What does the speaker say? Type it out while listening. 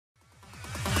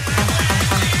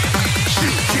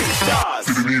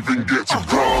didn't even get to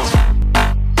cross.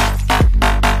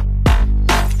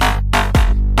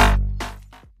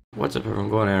 What's up everyone,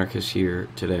 Going Anarchist here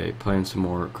today, playing some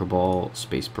more Kerbal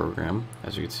space program,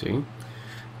 as you can see.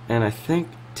 And I think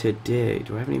today,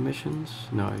 do I have any missions?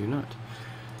 No, I do not.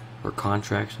 Or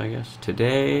contracts, I guess.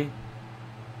 Today,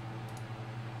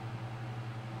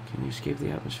 can you escape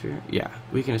the atmosphere? Yeah,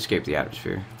 we can escape the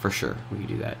atmosphere, for sure. We can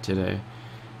do that today.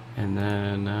 And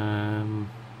then,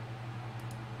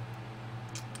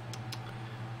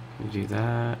 we do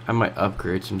that. I might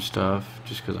upgrade some stuff,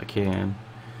 just because I can.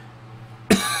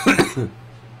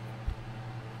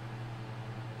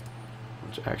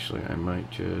 Which actually I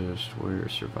might just,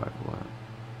 where's survival at?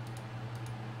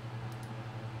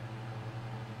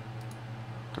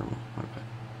 Thermal, my bad.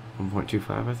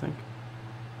 1.25 I think?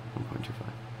 1.25.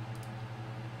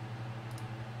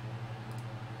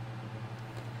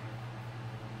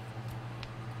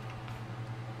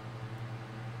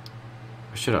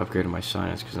 I should have upgraded my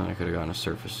science because then I could have gotten a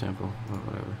surface sample. Oh,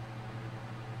 whatever.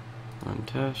 Run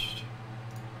test.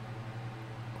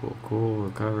 Cool,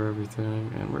 recover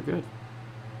everything, and we're good.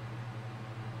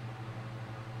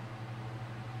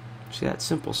 See, that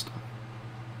simple stuff.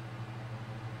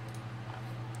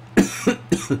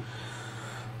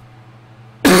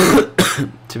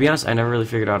 To be honest, I never really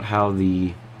figured out how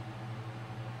the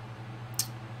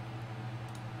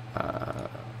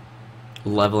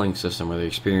leveling system or the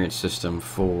experience system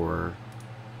for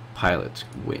pilots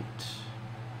went,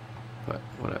 but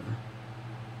whatever.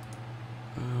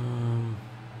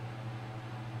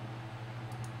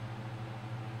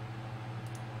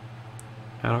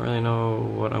 I don't really know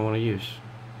what I want to use,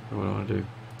 or what I want to do.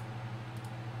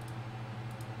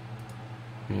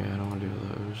 Yeah, I don't want to do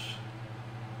those.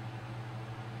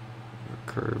 We're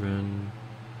curving.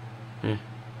 Yeah,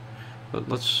 but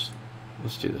let's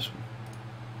do this one.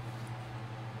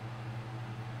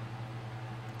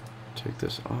 Take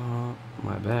this off.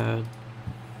 My bad.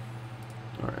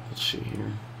 All right, let's see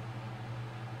here.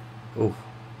 Oh.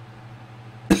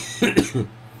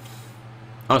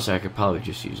 Honestly, I could probably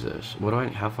just use this. What do I?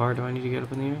 How far do I need to get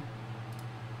up in the air?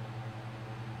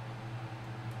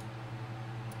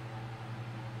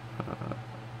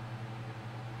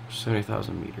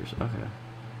 70,000 meters. Okay.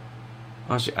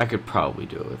 Honestly, I could probably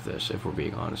do it with this if we're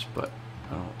being honest, but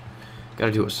I don't.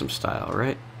 Gotta do it with some style,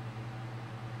 right?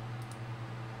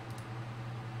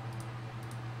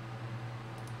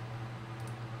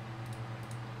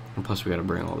 And plus, we gotta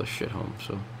bring all this shit home.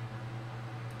 So,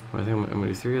 I think I'm gonna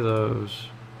do 3 of those.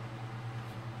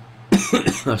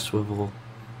 A swivel,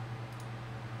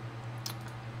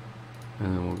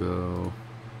 and then we'll go.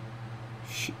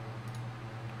 Shit.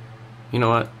 You know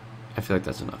what? I feel like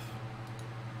that's enough.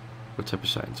 What type of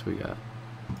science we got?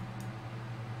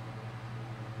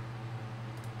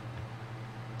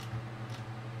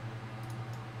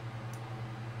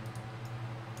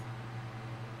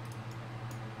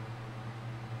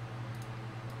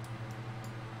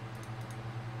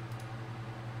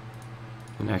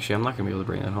 And actually, I'm not going to be able to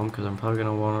bring that home because I'm probably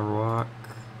going to want to rock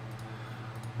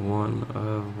one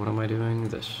of, what am I doing?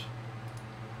 This.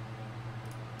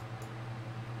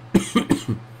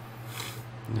 And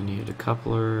I needed a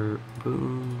coupler.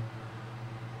 Boom.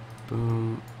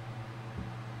 Boom.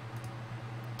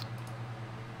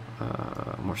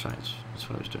 More science. That's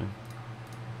what I was doing.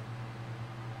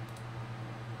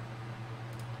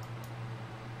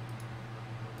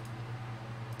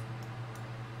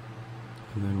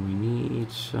 And then we need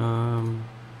some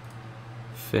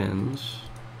fins.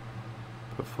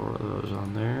 Put 4 of those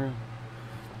on there.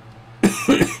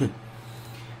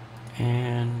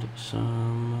 And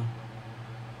some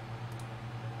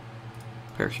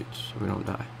parachutes so we don't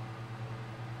die.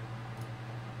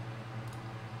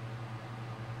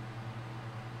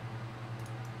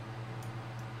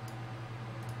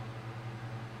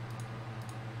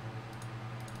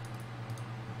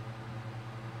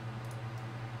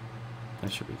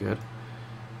 That should be good.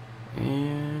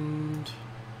 And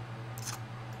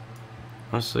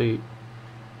honestly,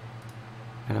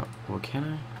 I don't. Well, can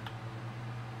I?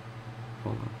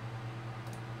 Hold on.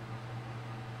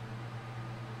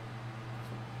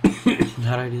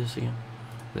 How do I do this again?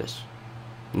 This.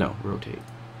 No, rotate.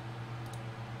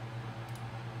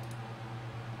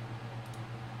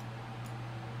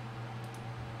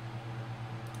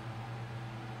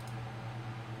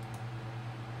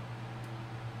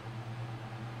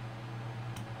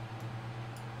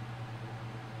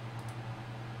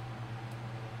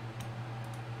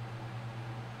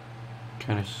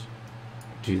 Kind of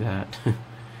do that.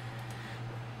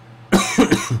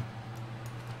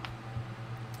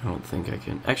 I don't think I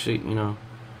can. Actually, you know,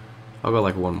 I'll go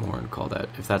like one more and call that.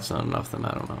 If that's not enough, then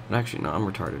I don't know. Actually, no,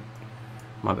 I'm retarded.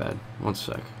 my bad. One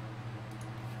sec.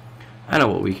 I know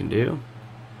what we can do.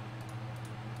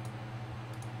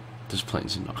 This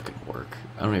plane's not gonna work.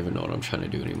 I don't even know what I'm trying to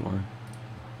do anymore.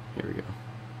 Here we go.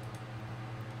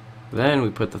 Then we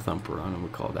put the thumper on and we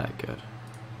call that good.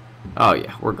 Oh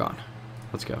yeah, we're gone.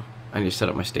 Let's go. I need to set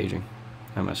up my staging.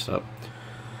 I messed up.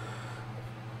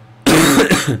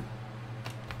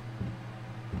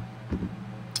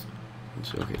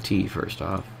 So, okay, T first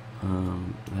off.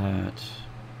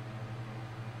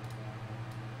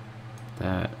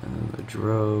 That, and then the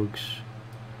drogues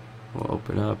will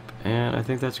open up, and I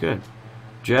think that's good.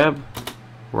 Jeb,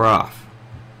 we're off.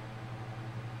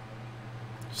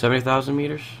 70,000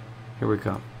 meters. Here we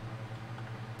come.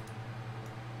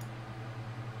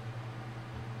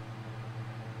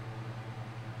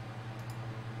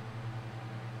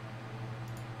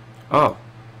 Oh.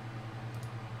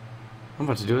 I'm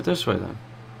about to do it this way then.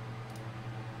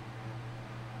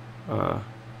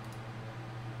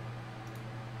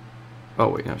 Oh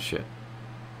wait, no shit.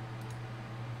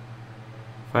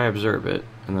 If I observe it,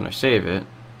 and then I save it,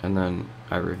 and then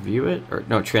I review it, or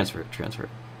no, transfer it. Transfer.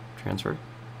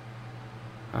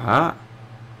 Aha.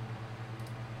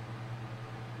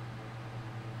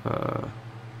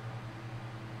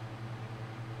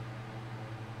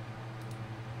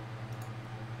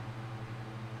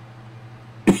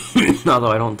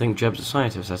 Although I don't think Jeb's a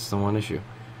scientist, that's the one issue.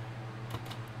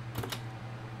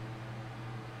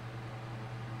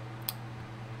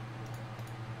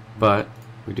 But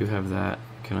we do have that.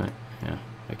 Can I? Yeah,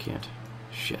 I can't.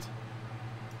 Shit.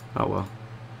 Oh well.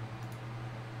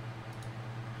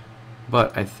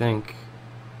 But I think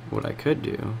what I could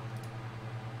do,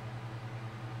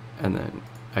 and then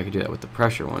I could do that with the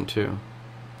pressure one too.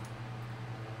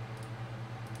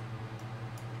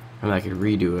 And I could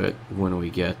redo it when we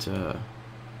get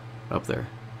up there.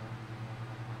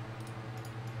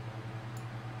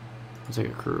 I'll take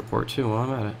a crew report too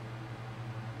while I'm at it.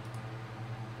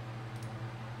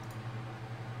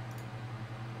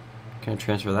 Can I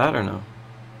transfer that or no?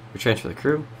 We transfer the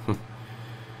crew?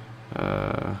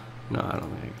 No, I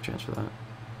don't think I can transfer that.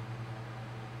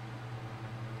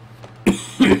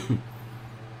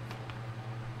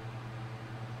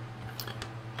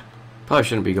 Probably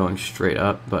shouldn't be going straight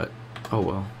up, but oh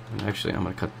well. And actually, I'm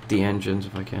going to cut the engines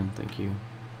if I can. Thank you.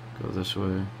 Go this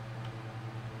way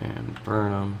and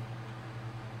burn them.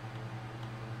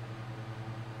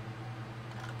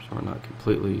 So we're not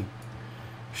completely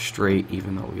straight,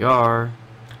 even though we are,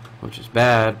 which is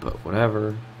bad, but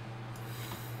whatever.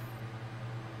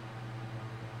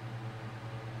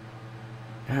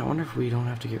 Yeah, I wonder if we don't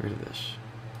have to get rid of this.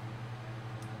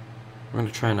 We're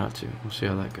going to try not to. We'll see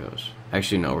how that goes.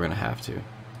 Actually, no, we're going to have to.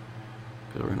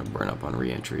 Because we're going to burn up on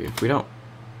re-entry if we don't.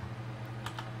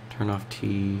 Turn off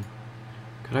T.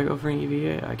 Could I go for an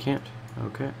EVA? I can't.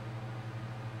 Okay.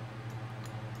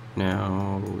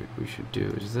 Now, what we should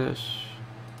do is this.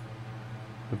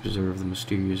 Observe the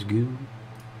mysterious goo.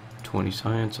 20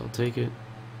 science, I'll take it.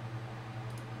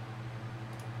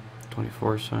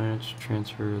 24 science,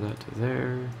 transfer that to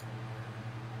there.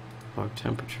 Log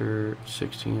temperature,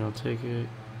 16, I'll take it.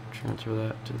 Transfer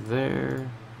that to there.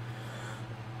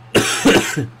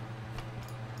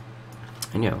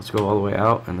 And yeah, let's go all the way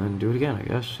out and then do it again, I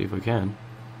guess. See if we can.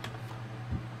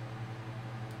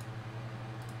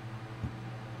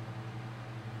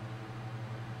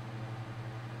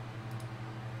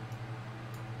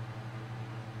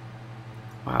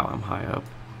 Wow, I'm high up.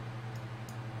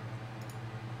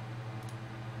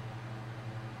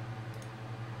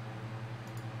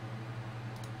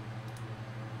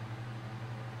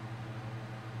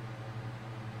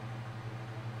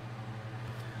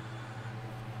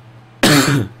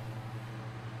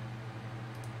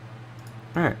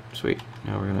 Alright, sweet.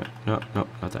 Now we're gonna... No,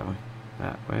 not that way.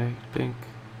 That way, pink.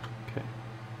 Okay.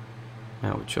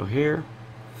 Now we chill here.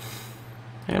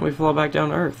 And we fall back down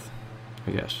to Earth,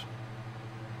 I guess.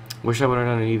 Wish I would have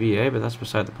done an EVA, but that's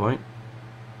beside the point.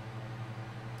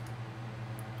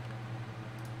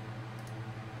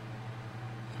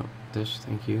 Oh, this,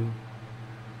 thank you.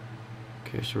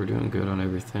 Okay, so we're doing good on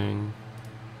everything.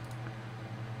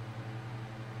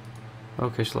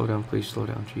 Okay, slow down, please slow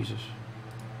down, Jesus.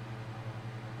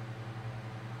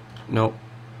 Nope.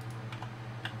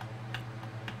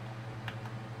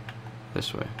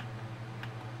 This way.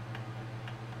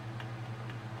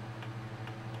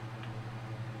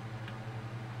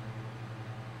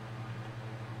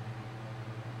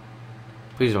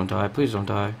 Please don't die, please don't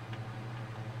die.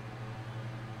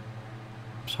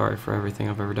 I'm sorry for everything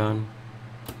I've ever done.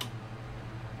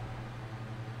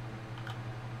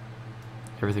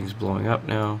 Everything's blowing up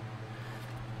now.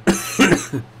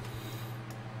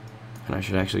 And I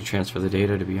should actually transfer the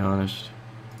data, to be honest.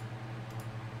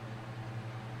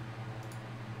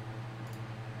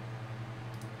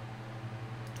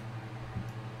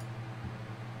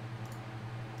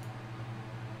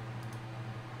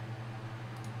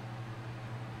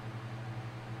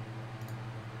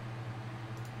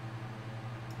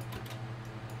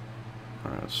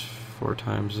 let's 4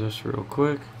 times this real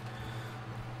quick.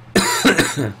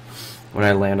 When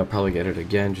I land, I'll probably get it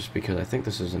again, just because I think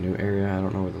this is a new area. I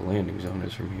don't know where the landing zone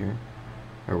is from here.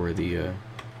 Or where the, oh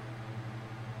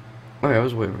yeah, it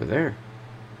was way over there.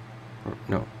 Or,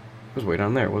 no, it was way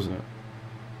down there, wasn't it?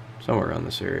 Somewhere around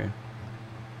this area.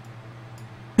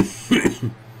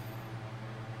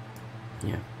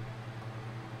 Yeah.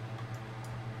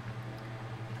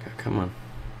 Okay, come on.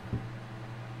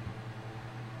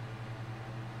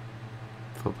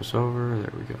 Flip us over,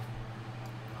 there we go.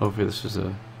 Hopefully this is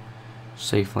a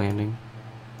safe landing.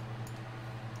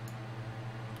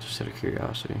 Just out of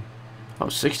curiosity. Oh,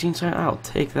 16 sign, I'll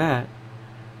take that.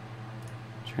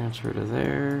 Transfer to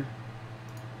there.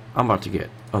 I'm about to get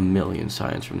a million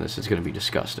signs from this. It's gonna be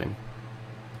disgusting.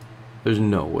 There's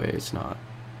no way it's not.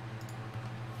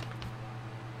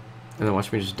 And then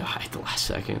watch me just die at the last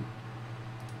second.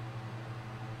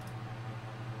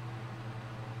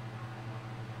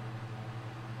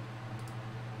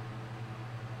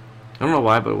 I don't know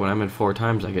why, but when I'm in 4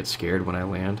 times, I get scared when I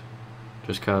land.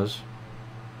 Just cause.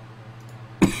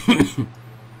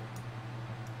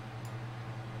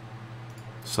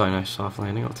 So a nice soft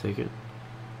landing, I'll take it.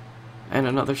 And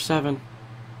another 7.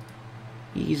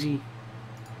 Easy.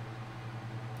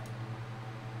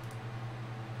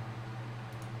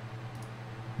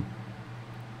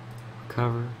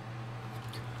 Recover.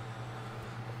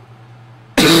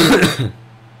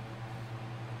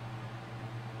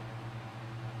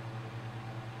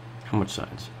 How much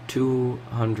signs?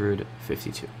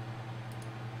 252.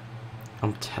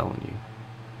 I'm telling you.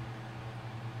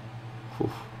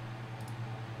 Whew.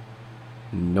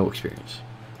 No experience.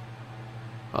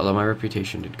 Although my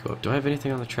reputation did go up. Do I have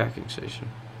anything on the tracking station?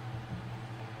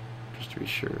 Just to be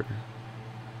sure.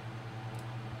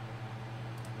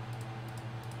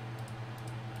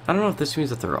 I don't know if this means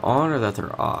that they're on or that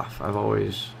they're off. I've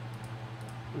always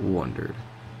wondered.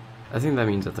 I think that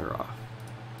means that they're off.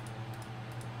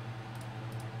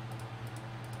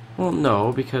 Well,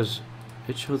 no, because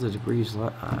it shows the debris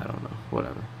I don't know.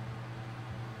 Whatever.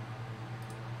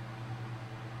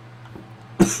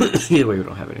 Either way, we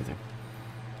don't have anything.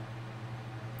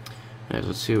 Anyways,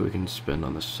 let's see what we can spend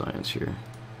on this science here.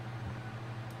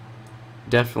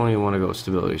 Definitely want to go with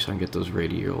stability so I can get those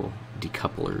radial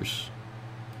decouplers.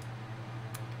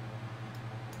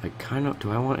 I kind of...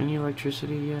 Do I want any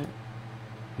electricity yet?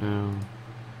 No.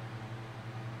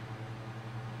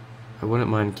 I wouldn't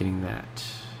mind getting that,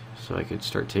 so I could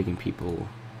start taking people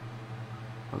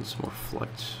on some more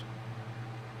flights.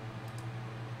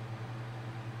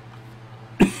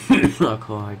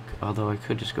 Although I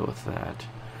could just go with that.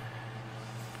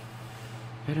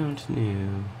 I don't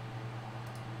know.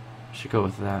 I should go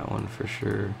with that one for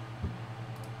sure.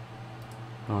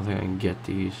 I don't think I can get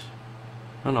these.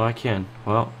 Oh no, I can.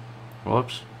 Well,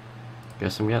 whoops.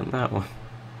 Guess I'm getting that one.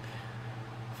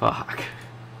 Fuck.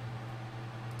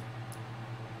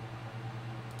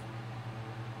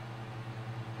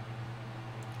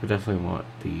 I definitely want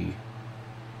the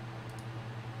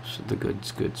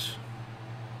goods.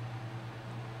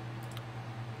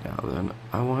 Now then,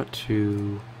 I want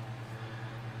to...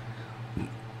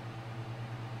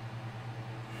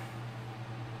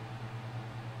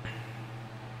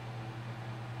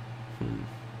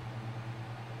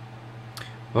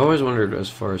 I always wondered as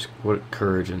far as what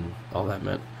courage and all that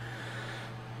meant.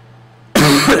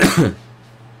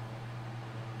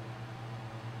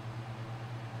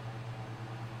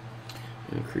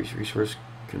 Increase resource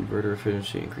converter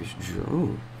efficiency, increase...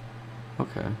 Ooh,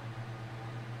 okay.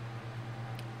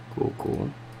 Cool.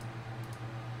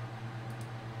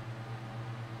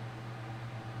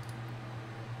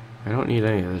 I don't need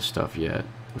any of this stuff yet,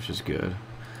 which is good.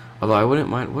 Although I wouldn't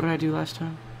mind... What did I do last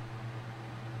time?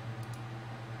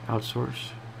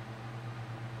 Outsource?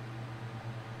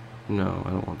 No, I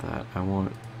don't want that. I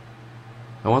want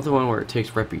the one where it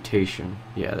takes reputation.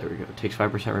 Yeah, there we go. It takes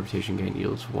 5% reputation gain,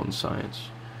 yields 1 science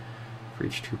for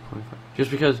each 2.5.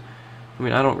 Just because, I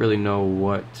mean, I don't really know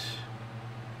what...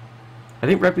 I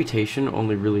think reputation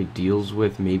only really deals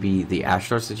with maybe the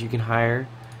astronauts that you can hire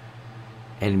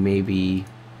and maybe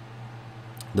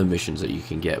the missions that you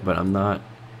can get, but I'm not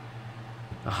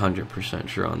 100%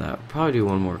 sure on that. Probably do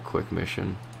one more quick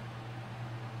mission.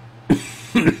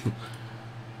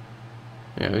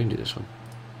 Yeah, we can do this one.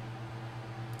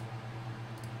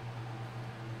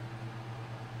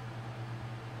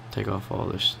 Take off all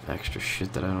this extra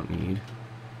shit that I don't need.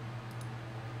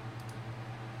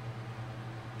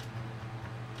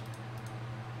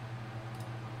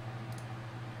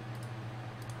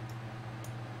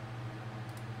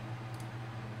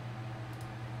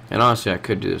 And honestly, I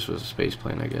could do this with a space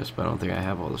plane, I guess, but I don't think I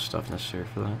have all the stuff necessary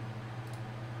for that.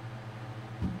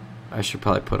 I should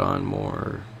probably put on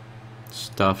more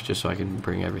stuff just so I can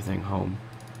bring everything home.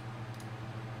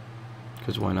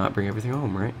 Because why not bring everything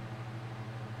home, right?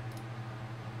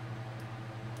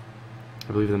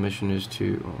 I believe the mission is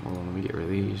to... Oh, hold on, let me get rid of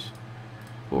these.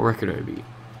 What record did I beat?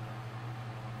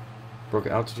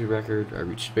 Broken altitude record, I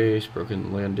reached space,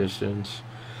 broken land distance.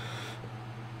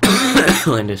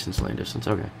 land distance,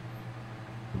 okay.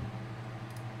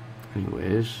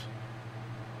 Anyways.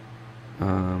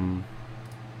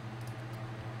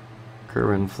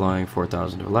 Kerbal flying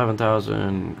 4,000 to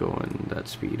 11,000, going that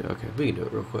speed. Okay, we can do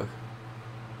it real quick.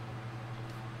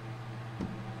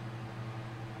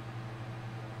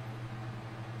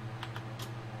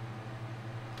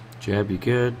 Jab, you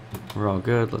good? We're all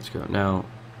good. Let's go. Now,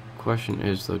 question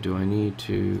is though, do I need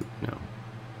to? No.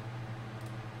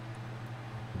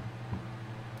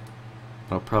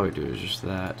 What I'll probably do is just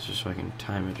that, just so I can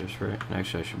time it just right. And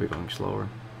actually, I should be going slower.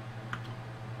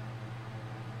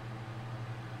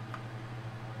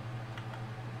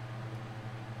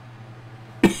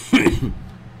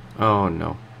 Oh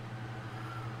no.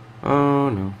 Oh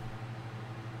no.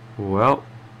 Well,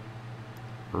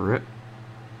 rip.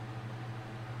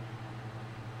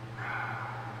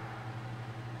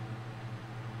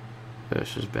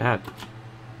 This is bad.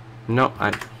 No,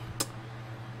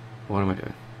 what am I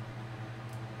doing?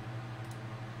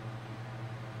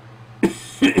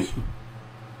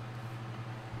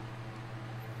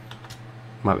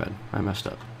 My bad. I messed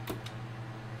up.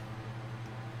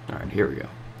 Alright, here we go.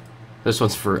 This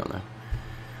one's for real now.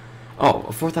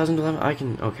 Oh, 4,011? I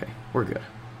can... Okay, we're good.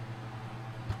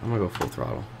 I'm gonna go full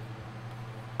throttle.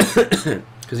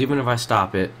 Because even if I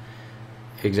stop it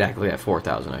exactly at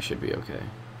 4,000, I should be okay.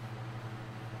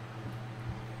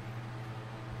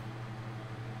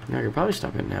 Yeah, I could probably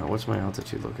stop it now. What's my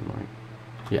altitude looking like?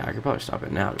 Yeah, I could probably stop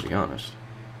it now, to be honest.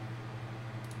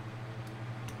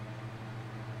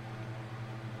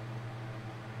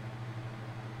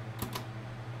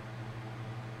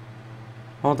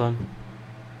 All done.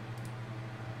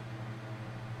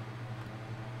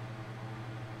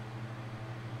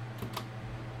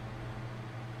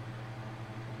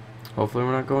 Hopefully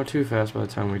we're not going too fast by the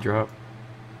time we drop.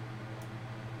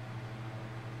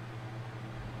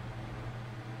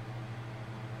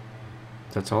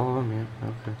 That's all of them, yeah,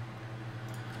 okay.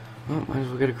 Well, might as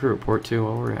well get a crew report too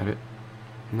while we're at it.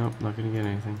 Nope, not gonna get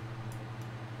anything.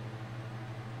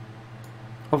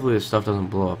 Hopefully this stuff doesn't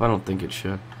blow up. I don't think it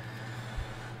should.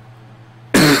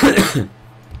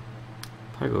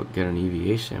 Probably go get an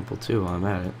EVA sample too while I'm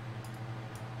at it.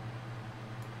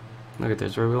 Look at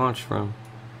this, where we launched from.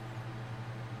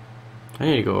 I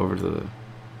need to go over to the...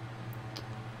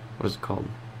 What is it called?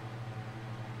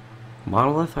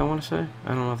 Monolith, I want to say? I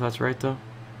don't know if that's right though.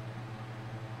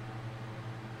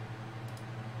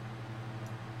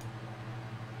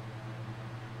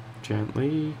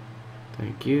 Gently.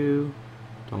 Thank you.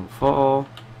 Don't fall.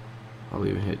 I'll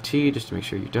even hit T just to make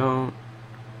sure you don't.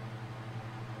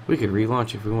 We could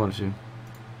relaunch if we wanted to.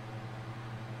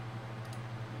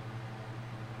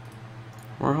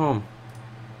 We're home.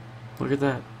 Look at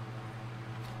that.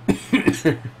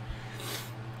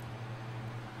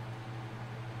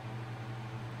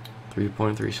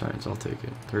 3.3 science, I'll take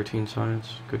it. 13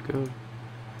 science, good go.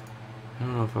 I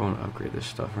don't know if I want to upgrade this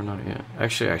stuff or not yet.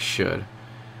 Actually, I should.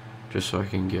 Just so I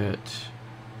can get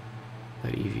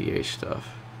that EVA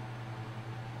stuff.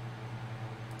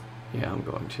 Yeah, I'm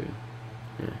going to.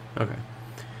 Yeah, okay.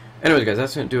 Anyways, guys,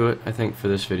 that's going to do it, I think, for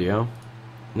this video.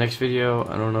 Next video,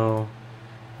 I don't know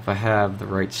if I have the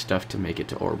right stuff to make it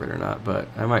to orbit or not, but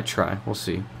I might try. We'll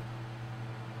see.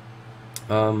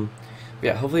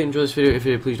 Yeah, hopefully you enjoyed this video. If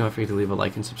you did, please don't forget to leave a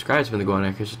like and subscribe. It's been the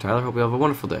Anarchist, Tyler. Hope you have a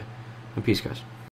wonderful day. And peace, guys.